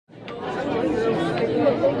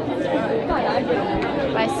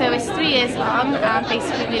Right, so it's 3 years long, and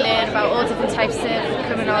basically we learn about all different types of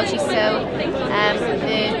criminology, so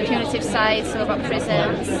the punitive side, so about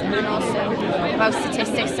prisons, and then also about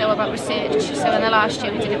statistics, so about research. So in the last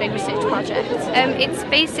year we did a big research project. It's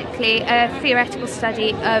basically a theoretical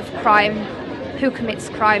study of crime, who commits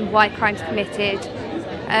crime, why crime's committed.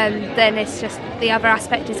 Then it's just the other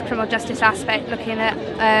aspect is criminal justice aspect, looking at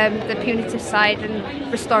the punitive side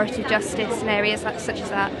and restorative justice and areas such as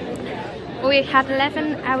that. We had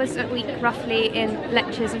 11 hours a week roughly in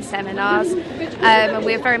lectures and seminars, and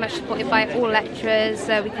we were very much supported by all lecturers.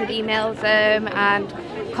 We could email them and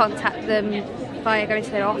contact them via going to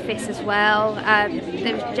their office as well.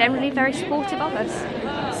 They were generally very supportive of us.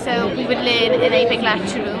 So we would learn in a big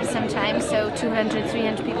lecture room sometimes, so 200,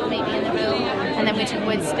 300 people maybe in the room, and then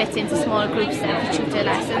we'd split into smaller groups then for tutor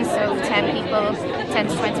lessons, so 10 people, 10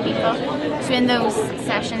 to 20 people. So in those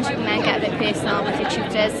sessions you can then get a bit personal with your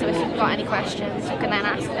tutors, so if you've got any questions you can then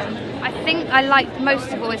ask them. I think I liked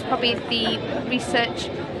most of all is probably the research,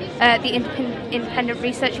 the independent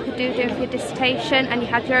research you could do during your dissertation, and you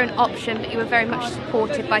had your own option, but you were very much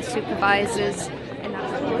supported by supervisors in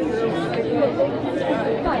that.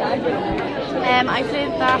 I've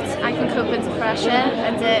learned that I can cope under pressure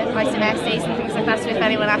and writing essays and things like that, so if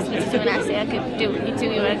anyone asked me to do an essay I could do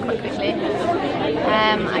your own quite quickly.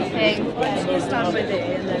 I think,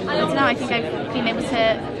 I don't know, I think I've been able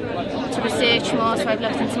to research more, so I've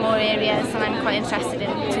looked into more areas and I'm quite interested in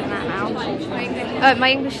doing that now. My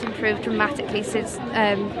English has improved dramatically since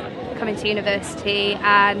coming to university,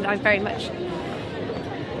 and I'm very much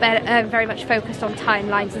focused on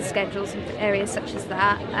timelines and schedules and areas such as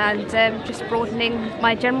that, and just broadening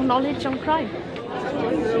my general knowledge on crime.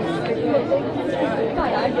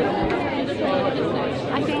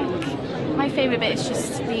 I think my favourite bit is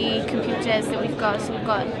just the computers that we've got. So we've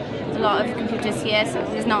got a lot of computers here, so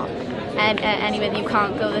there's not anywhere that you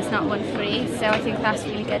can't go, there's not one free, so I think that's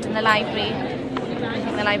really good. And the library, I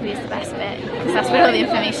think the library is the best bit, because that's where all the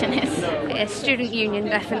information is. Yeah, student union,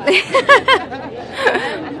 definitely.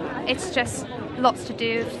 It's just lots to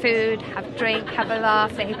do, food, have a drink, have a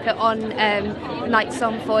laugh. They put on nights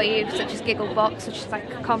on for you, such as Giggle Box, which is like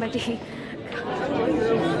a comedy.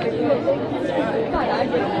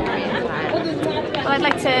 Well, I'd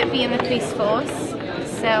like to be in the police force,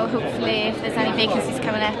 so hopefully if there's any vacancies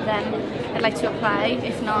coming up then I'd like to apply.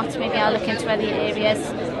 If not, maybe I'll look into other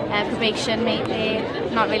areas, probation maybe,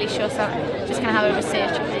 not really sure, so I'm just going to have a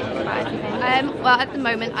research about everything. Well, at the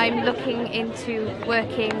moment I'm looking into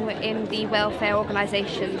working in the welfare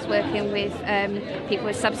organisations, working with people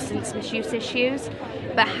with substance misuse issues,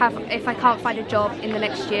 but if I can't find a job in the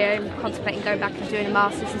next year, I'm contemplating going back and doing a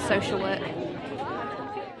Masters in social work.